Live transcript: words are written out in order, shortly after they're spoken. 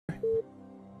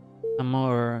I'm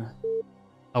more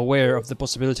aware of the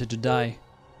possibility to die,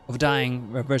 of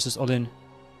dying versus all in.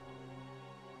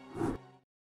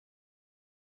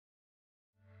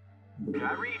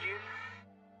 I read you.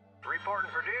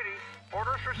 Reporting for duty.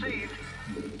 Orders received.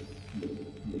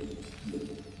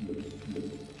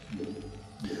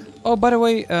 Oh, by the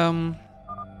way,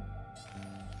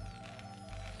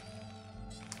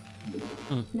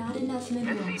 Not enough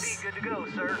minerals. SCV good to go,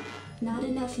 sir. Not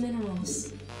enough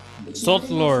minerals. Salt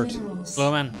Not Lord, enough minerals.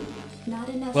 hello man. Not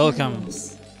enough Welcome.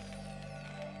 minerals.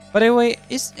 By the way,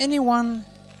 is anyone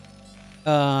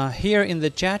here in the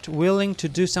chat willing to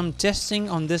do some testing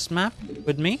on this map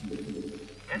with me?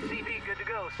 SCV good to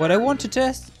go, sir. What I want to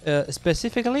test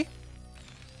specifically,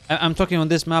 I'm talking on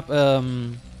this map,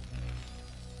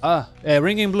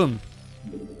 Ringing Bloom.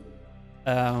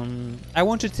 I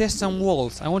want to test some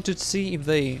walls. I want to see if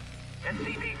they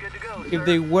SCV good to go, if sir.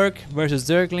 they work versus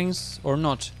Zerglings or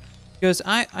not. Because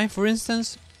I for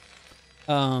instance,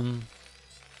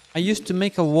 I used to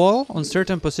make a wall on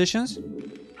certain positions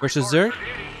versus Zerg,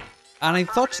 and I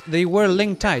thought they were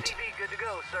link tight. SCV good to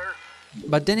go, sir.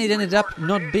 But then it ended up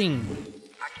not being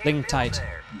link tight.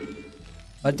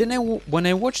 But then when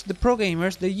I watched the pro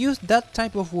gamers, they use that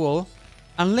type of wall,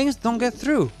 and links don't get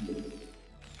through.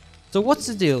 So what's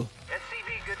the deal?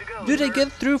 SCV good to go, Do they sir.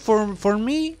 get through for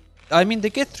me? I mean, they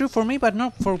get through for me, but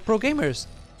not for pro gamers.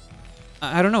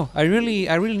 I don't know. I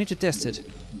really need to test it.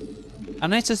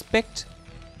 And I suspect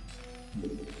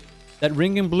that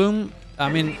Ring and Bloom. I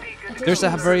mean, there's a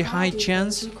very high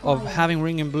chance of having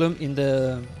Ring and Bloom in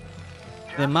the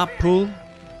map pool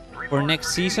for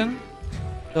next season.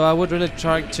 So I would really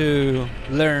try to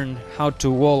learn how to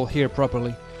wall here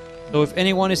properly. So if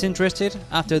anyone is interested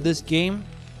after this game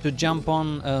to jump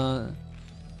on SCV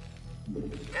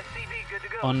good to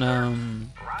go, on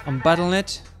sir.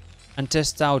 Battle.net and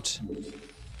test out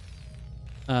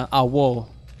our wall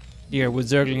here with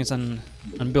Zerglings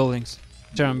and buildings,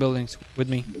 Terran buildings with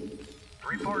me.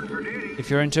 Reporting for duty. If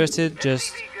you're interested,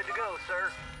 just SCV good to go,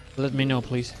 sir. let me know,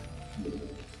 please.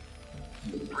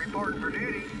 Reporting for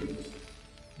duty.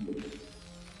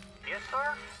 Yes,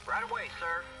 sir. Right away,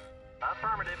 sir.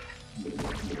 Affirmative.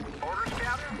 Orders,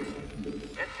 Captain.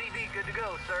 SCV good to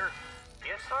go, sir.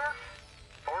 Yes, sir.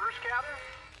 Orders, Captain.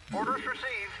 Orders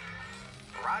received.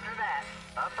 Roger that.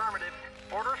 Affirmative.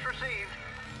 Orders received.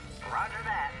 Roger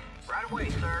that. Right away,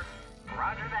 sir.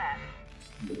 Roger that.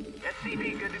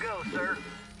 SCV good to go, sir.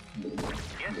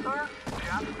 Yes, sir.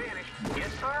 Job's finished.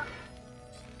 Yes, sir.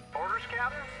 Orders,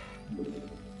 Captain.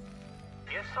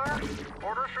 Yes, sir.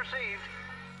 Orders received.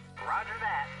 Roger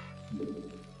that.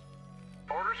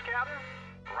 Orders, Captain.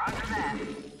 Roger that.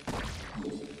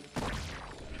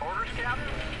 Orders,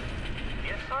 Captain.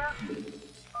 Yes, sir.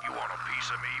 You want a piece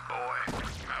of me, boy?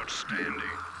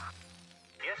 Outstanding.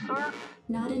 Yes, sir.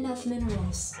 Not enough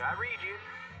minerals. I read you.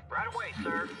 Right away,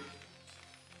 sir.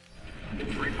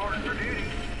 Reporting for duty.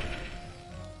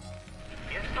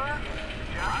 Yes, sir.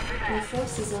 Roger Your that.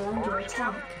 forces are under Orders,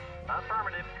 attack. Captain.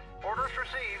 Affirmative. Orders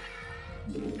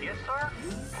received. Yes, sir.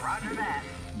 Roger that.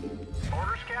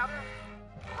 Orders, Captain.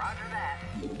 Roger that.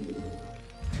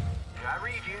 I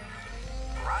read you.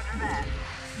 Roger that.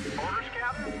 Orders,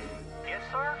 Captain. Yes,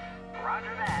 sir.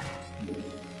 Roger that.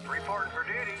 Reporting for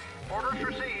duty. Orders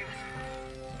received.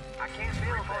 I can't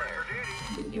feel there.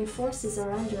 For duty. Your forces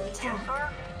are under Yes, attack. sir.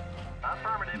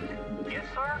 Affirmative. Yes,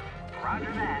 sir.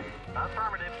 Roger that.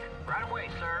 Affirmative. Right away,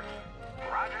 sir.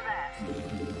 Roger that.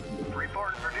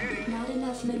 Reporting for duty. Not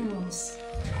enough minerals.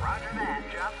 Roger that.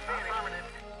 Job finished. Affirmative.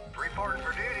 Reporting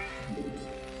for duty.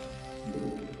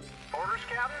 Orders,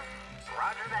 Captain.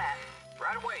 Roger that.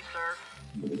 Right away, sir.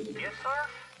 Yes,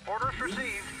 sir. Orders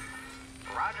received.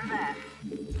 Roger that.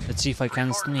 Let's see if I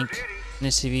can sneak an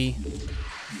SCV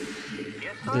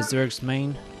Yes, the sir. Zerg's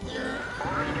main.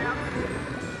 Orders,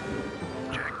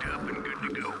 Captain. Jacked up and good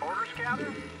to go. Orders,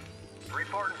 Captain.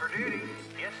 Reporting for duty.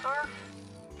 Yes, sir.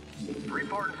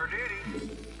 Reporting for duty.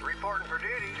 Reporting for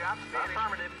duty. Job finished.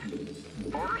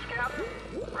 Affirmative. Orders, Captain.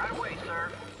 Right away,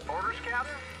 sir. Orders,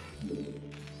 Captain.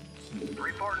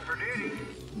 Reporting for duty.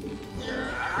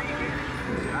 I read you.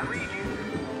 I read you.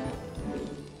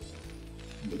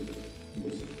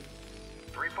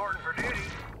 Reporting for duty.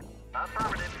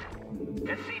 Affirmative.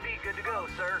 SCV good to go,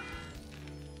 sir.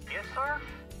 Yes, sir.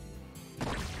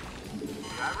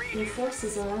 I read Your you.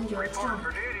 forces are under Reporting for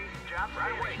attack. duty. Job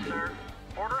right away, sir.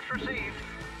 Orders received.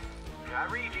 I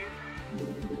read you.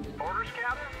 Orders,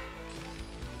 Captain.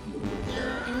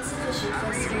 Insufficient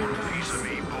festering Piece of gas.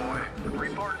 me, boy.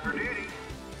 Reporting for duty.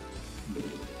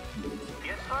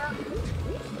 Yes, sir.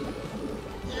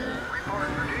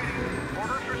 Reporting for duty.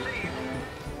 Orders received.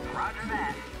 Roger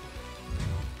that.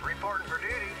 Reporting for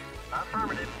duty.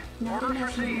 Affirmative. Not Orders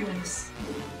enough received. minerals.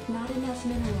 Not enough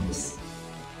minerals.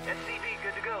 SCV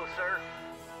good to go, sir.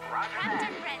 Roger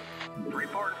that.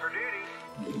 Reporting for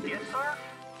duty. Yes, sir.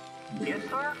 Yes,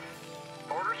 sir.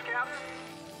 Orders, Captain.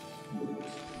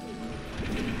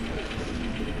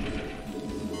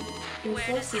 Your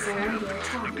forces are under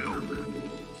attack.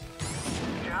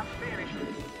 Job's finished.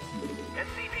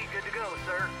 SCV good to go,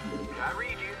 sir. I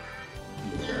read you.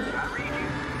 I read you.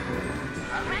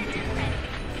 I read you.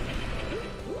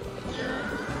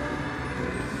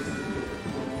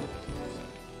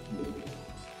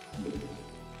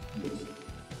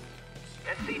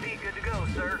 SCV good to go,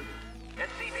 sir.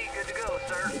 SCV good to go,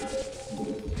 sir.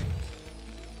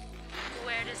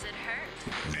 Where does it hurt?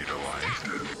 Neutralized.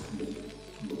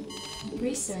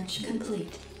 Research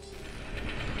complete.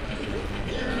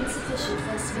 Insufficient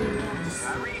phosphine gas. I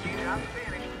read you. Job's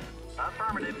finished.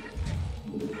 Affirmative.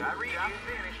 I read you.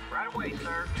 Finished. Right away,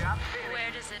 sir. Job's finished.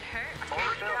 Where does it hurt?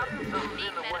 Orders, Captain. Something's Need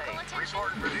in the way. medical attention?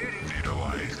 Reporting for duty.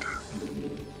 Neutralized.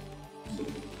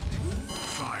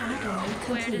 Fired Add-on up.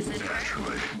 Where does complete. it hurt?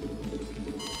 Naturally.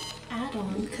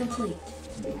 Add-on complete.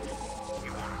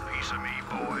 You want a piece of me,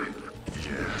 boy?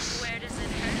 Yes. Where does it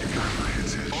hurt?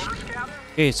 Comprehensive. Orders, Captain.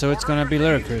 Okay, so it's gonna be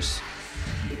lurkers.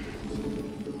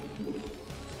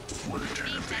 One turn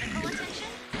Need of the medical heat. attention?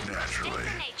 Naturally.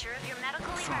 State the nature of your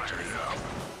medical Fired emergency. up.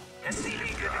 SCV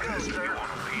good to go, You sir.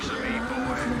 want a piece of me, Not boy?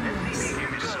 enough minerals. SCV Give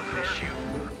good me to go, something to sir. shoot.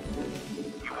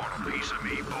 You want a piece of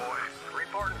me, boy?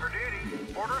 Reporting for duty.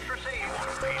 Orders received. Want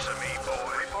a piece of me,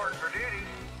 boy? Reporting for duty.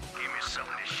 Give me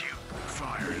something to shoot.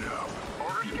 Fired up.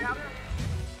 Orders, Captain.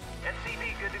 SCV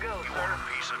good to go, You sir. want a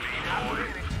piece of me, Job boy?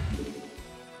 finished.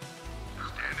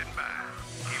 Standing by.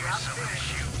 Give me Job something to finished.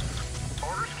 shoot.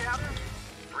 Orders, Captain.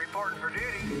 Reporting for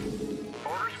duty.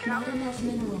 Orders, Not Captain. enough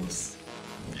minerals.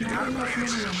 You Not got enough something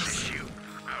to minerals. shoot.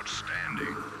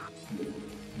 Outstanding.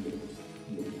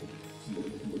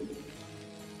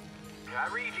 I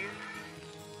read you.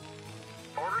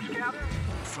 Orders, Captain.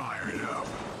 Fired up.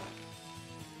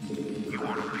 You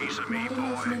want a piece of me, Not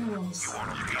enough boy? minerals. You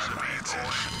want a piece of me,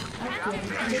 boy?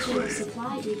 Upgrade. Additional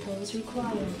supply depots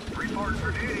required. Reporting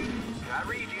for duty. I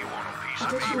read you. You want a piece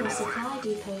of me, Additional boy? supply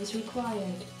depots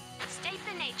required. State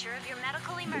the nature of your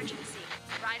medical emergency.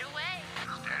 Right away.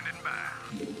 Standing by.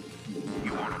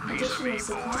 You want a piece of me, Additional boy?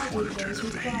 supply One turn depots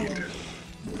of the heat. required.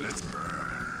 Let's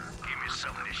give me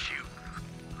something to shoot.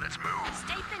 Let's move.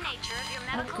 State the nature of your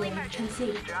medical Upgrade emergency.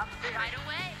 complete. Job finished. Right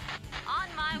away. On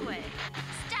my way.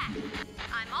 Stat.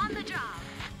 I'm on the job.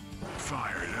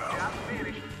 Fired up. Job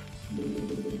finished.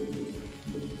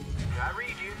 I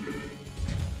read you.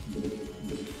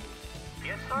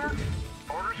 Yes, sir.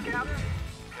 Orders, Captain.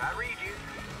 I read you.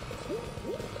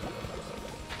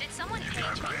 Did someone You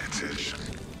got page me? advantage.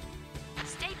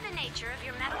 State the nature of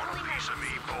your Want medical a piece of me,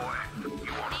 emergency. boy?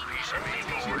 You want a piece of me, SCV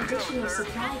boy? good to go, Additional sir.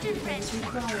 supply depots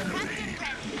required. Captain ready.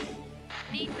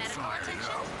 Need medical Fired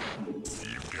attention? up.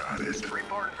 You got it.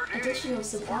 Reporting for duty. Additional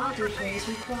supply depots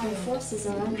required. Your forces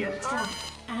are under Yes, sir. attack.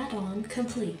 Add-on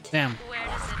complete. Damn. Where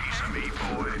does it Piece of hurt? me,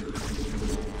 boy.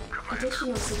 Commander.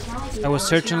 Additional supply depots I was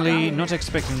certainly required. not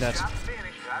expecting that. Job finished.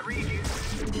 I read you.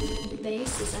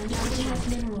 Base is under enough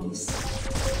minerals.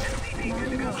 SCV Not good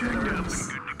to go, enough sir. minerals.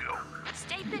 Good to go.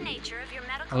 State the nature of your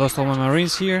medical I lost all my emergency.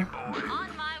 marines here. Boy. On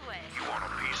my way. You want a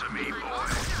piece of me, I'm boy? on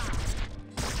the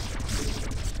job.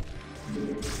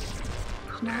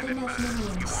 Not enough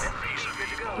minerals. SCV good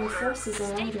to go, Your sir. forces are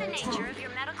State under the nature attack. of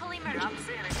your medical Job emergency.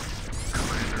 finished.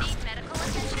 Need medical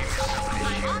attention?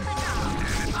 I'm on the job.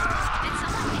 Did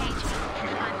someone page me?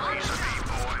 I'm on the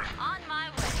job. On my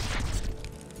way.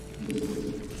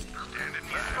 Standing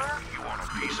by. You want a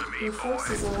piece of me, Your boy?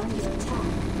 forces are under attack.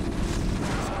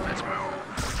 Let's move.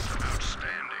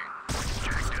 Outstanding.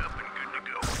 Jacked up and good to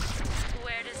go.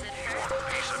 Where does it hurt? Want a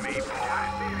piece of me, boy?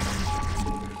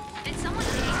 Did someone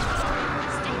page me?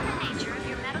 State the nature of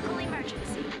your medical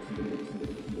emergency.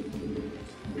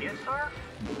 Yes, sir.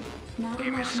 Not Give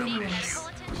me enough some minerals. Medical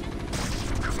attention?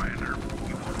 Commander,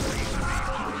 you want a piece of me,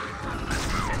 boy? Let's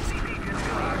move. SCV good to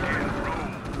go, Rock sir. and roll.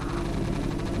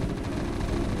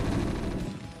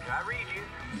 I read you.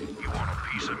 You want a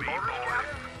piece of me, Orders, boy?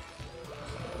 Captain.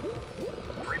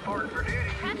 Reporting for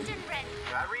duty. Captain ready.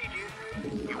 I read you.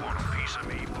 You want a piece of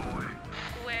me, boy?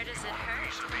 Where does it hurt?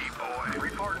 Piece of me, boy?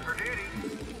 Reporting for duty.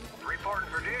 Reporting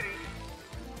for duty.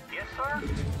 Yes, sir. You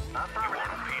want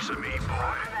Affirmative. a piece of me, boy?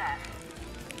 Roger that.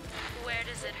 Where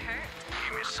does it hurt?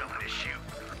 Give me something to shoot.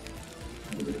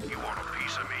 You want a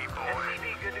piece of me, boy? SCV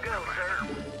good to go, sir.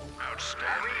 I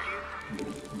Outstanding. read you.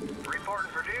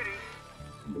 Reporting for duty.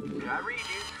 I read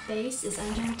you. Base is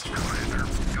under attack. Commander,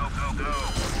 go, go, go.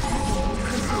 Add-on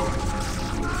complete.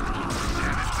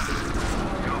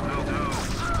 Go, go, go.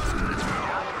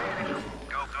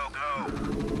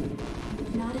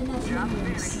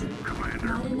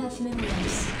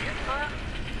 minerals. Yes, sir.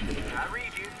 I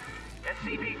read you.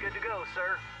 SCV good to go,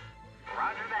 sir.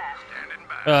 Roger that. Standing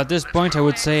by. At this point, I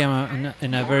would say I'm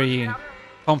in a very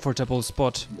comfortable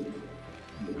spot.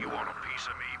 You want a piece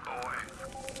of me, boy?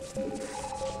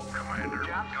 Commander,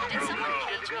 Job go, Did go, someone go.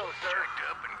 page Good to me? go, sir. Jacked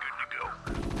up and good to go.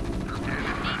 Standing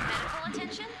Need by. medical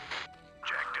attention?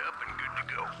 Jacked up and good to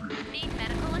go. Need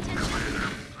medical attention? Commander,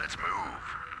 let's move.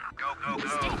 Go, go, go.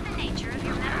 State the nature of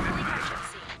your medical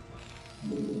emergency.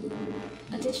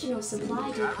 Additional supply I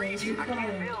read depots you. I can't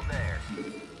required. build there.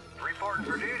 Reporting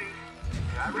for duty.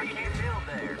 I read you. Build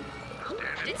there.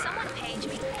 Standing Did by. someone page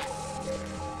me?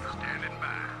 Standing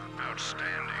by.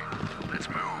 Outstanding. Let's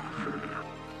move.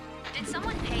 Did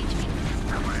someone page me?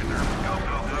 Commander, go,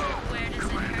 go, go. Where does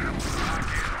it hurt?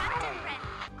 Prepped and ready.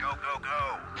 Go, go, go.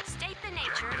 State the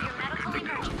nature of your medical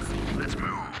emergency. Let's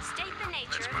move. State the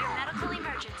nature of your medical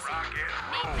emergency. Rocket,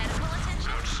 Need roll. medical attention?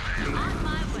 Outstanding. On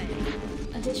my way.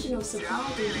 Additional supply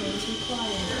depots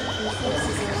required. Your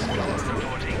forces are under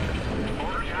attack.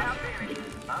 Order job finished.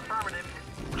 Affirmative.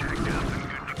 Jacked up and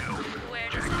good to go. Where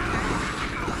does it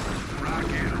hurt? Rock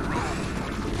and roll.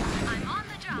 I'm on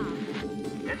the job.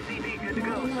 SCV good to go,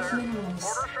 Not enough sir. minerals.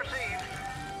 Orders received.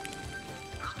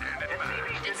 Standing by. SCV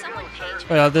Did good to someone go, page sir. me?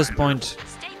 Well, at this point,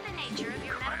 State the nature of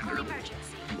your medical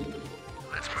emergency.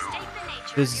 Let's move. State the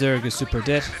nature this of your Zerg is medical super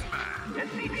dead. emergency.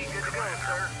 SCV good to go,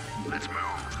 sir. Let's move.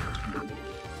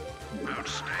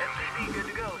 Outstanding. SCV good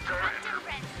to go, sir. Prepped and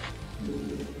ready.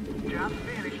 Job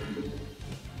finished.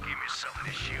 Give me something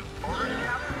to shoot. Orders,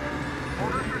 Captain.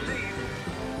 Orders received.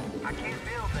 I can't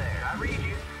build there. I read you. Did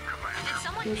Commander,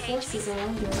 someone Your page me? forces are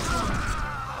under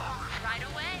attack. Right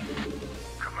away.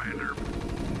 Commander.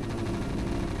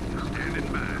 Standing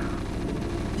by.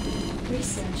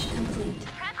 Research complete.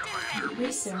 Prepped and ready.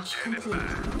 Research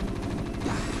complete.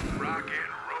 Rock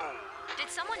and roll. Did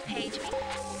someone page me? Give me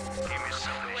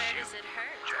something to Where shoot. does it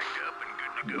hurt? Jacked up and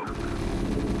good to go.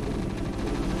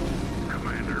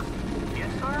 Commander,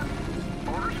 Yes, sir.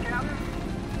 Orders, Captain.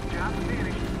 Job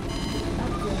finished.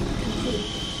 Upgrade complete.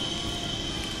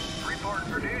 Reporting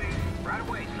for duty. Right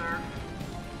away, sir.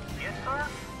 Yes, sir.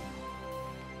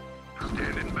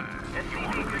 standing by. You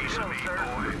want a SCV good piece to of go, me, sir.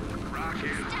 boy? Rock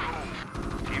and roll.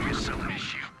 Give me something to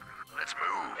shoot. Let's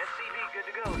move. SCV good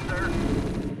to go, sir.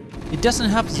 It doesn't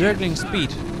have Zergling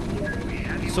speed.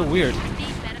 So weird.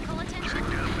 Need medical attention?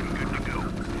 Jacked up and good to go.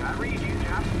 I read you.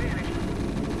 Job finished.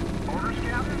 Orders,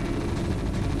 Captain.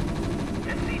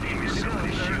 SCV Give me good to something go,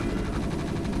 to sir. shoot.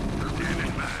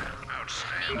 Standing by.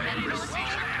 Outstanding. Medical Jacked up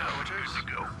and good to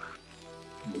go.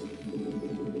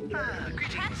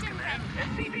 Prepped and ready.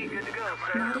 SCV good to go,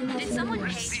 sir. Not enough Did someone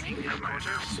minerals. page me?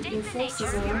 Commander, State Your the nature forces of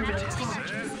are your under medical attack.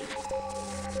 emergency.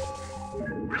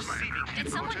 Did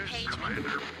someone page me?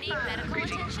 Need medical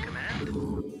attention?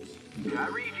 I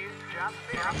read you. Job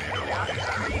finished. I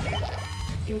read you.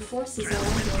 Your forces are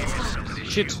under attack.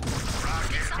 Shit. Did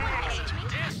someone page me?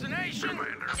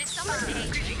 Commander, Did someone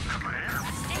page me? Commander.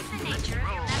 State the nature of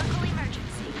your medical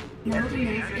emergency. Not enough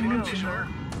Good to go, energy. sir.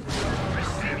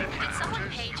 Did someone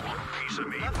page me? Piece of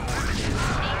me, boy. Need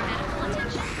medical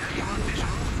attention? I'm on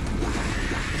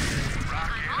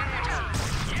the job.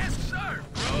 Yes, sir.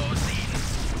 Proceed.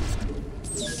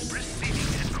 Receiving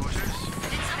headquarters.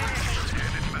 Did someone page me?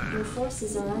 Your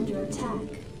forces are under attack.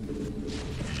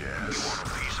 Yes. Want a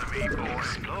piece of me, boy?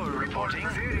 Explorer reporting.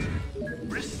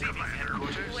 Receiving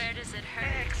headquarters. Where does it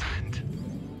hurt? Excellent.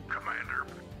 Commander.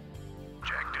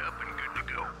 Jacked up and good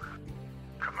to go.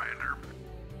 Commander.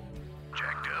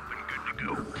 Jacked up and good to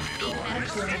go. Need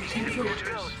medical Upgrade attention? Good complete. to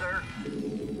go, sir.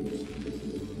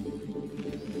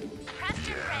 Prepped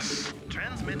and ready.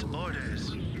 Transmit orders.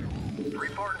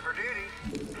 Reporting for duty.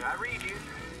 I read you.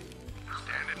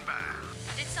 Standing by.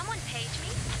 Did someone page me?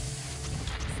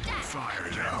 Stat.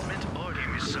 Fired up. Transmit orders.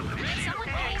 Give me something to Did shoot. someone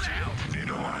page me? You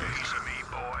don't want a piece of me,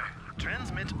 boy.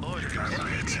 Transmit orders. Good to go,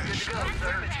 sir.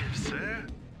 Affirmative, sir.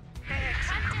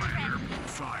 Prepped and ready.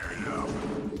 Fired up.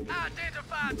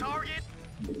 Identify target.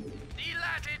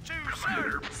 Delighted to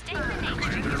Commander. serve. State the nature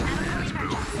of your medical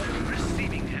emergency.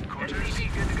 Receiving headquarters. SCV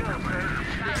good to go, sir. Right away.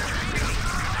 Where does it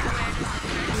hurt?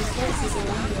 Your forces are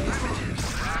under attack.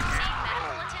 Need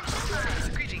medical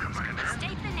attention? Greetings, Commander.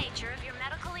 State the nature of your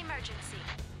medical emergency.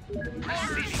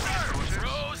 Receiving headquarters.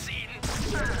 Proceed.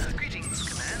 Greetings,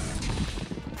 Command.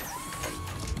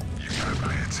 You got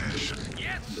my attention.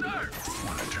 Yes, sir.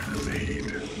 Monitor the lead.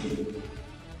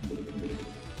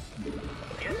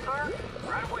 Yes, sir.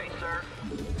 Right away, sir.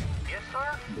 Yes, sir.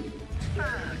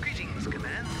 Greetings,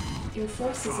 Command. Your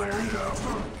forces are under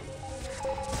attack.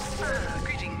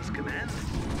 Greetings, Command.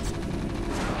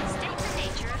 State the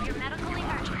nature of your medical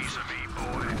emergency. Piece of me,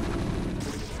 boy.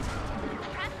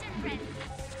 Prepped and ready.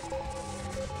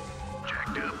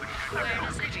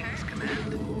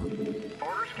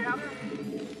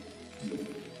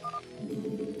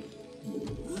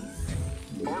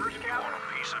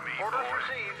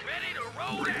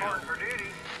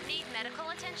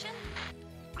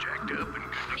 Jacked up and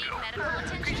good to Need go. medical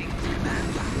attention?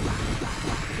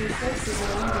 Your forces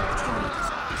are under attack.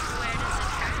 Where does it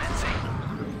hurt?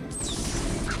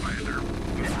 Commander,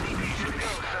 SCVs good to go,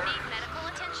 sir. Need medical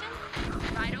attention?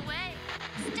 Right away.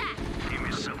 Stat. give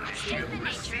me something to State shoot. the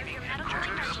nature of your medical Jacked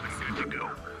up emergency. and good to go.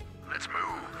 Let's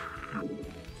move.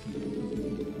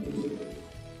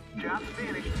 Job's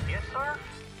finished. Yes, sir.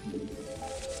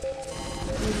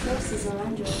 Your forces are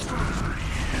under attack.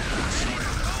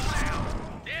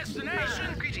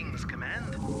 Destination. Greetings, Command.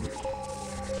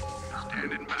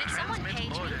 Standing by. Did someone page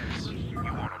me? Orders. You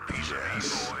want a piece of me,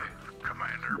 boy?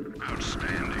 Commander,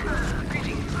 outstanding.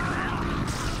 Greetings, Command.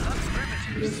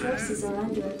 Affirmative, Your sir. forces are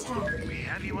under attack. We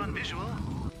have you on visual.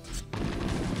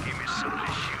 Give me something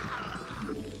to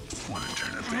shoot. Want to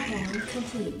turn a page? Add-on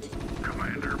complete.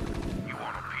 Commander, you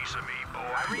want a piece of me, I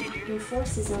boy? read you. Your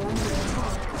forces are under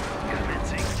attack.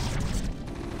 Commencing.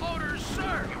 Orders,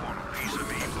 sir. You want a piece of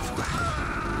me, boy?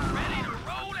 Ready to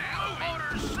roll out.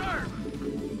 Orders, sir.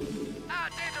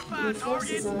 Identify Your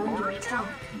forces target. are under attack.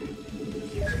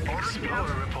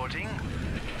 Explorer reporting.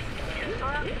 Yes, sir.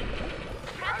 Right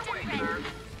Captain away, ready. sir.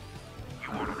 You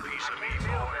want a piece of me,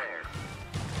 Bill boy? there.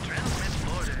 Transmit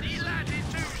orders. Delighted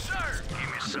to, sir. Give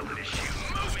me something to shoot.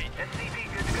 Move it. SCV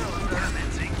good to go, sir.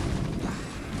 Commencing.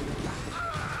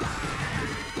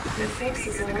 Your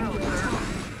forces are under attack.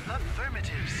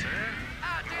 Affirmative, sir.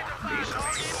 Identify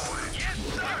target. Yes,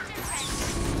 sir.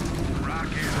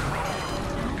 Rock and roll.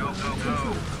 Go, go, go.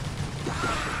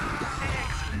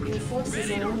 Excellent. Your forces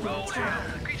Ready are to under roll attack.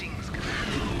 out. Greetings,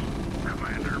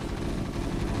 Commander.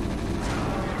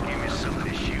 Give me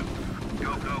something to shoot.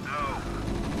 Go, go, go.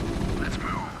 Let's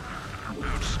move.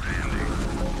 Outstanding.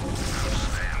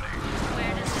 Outstanding.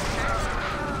 Where does it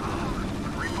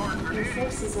hurt? Report for Your duty.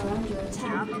 forces are under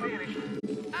attack. Job's finished.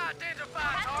 Identify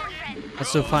Captain target. ready. That's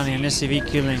so funny, an SCV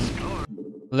killing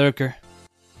Lurker.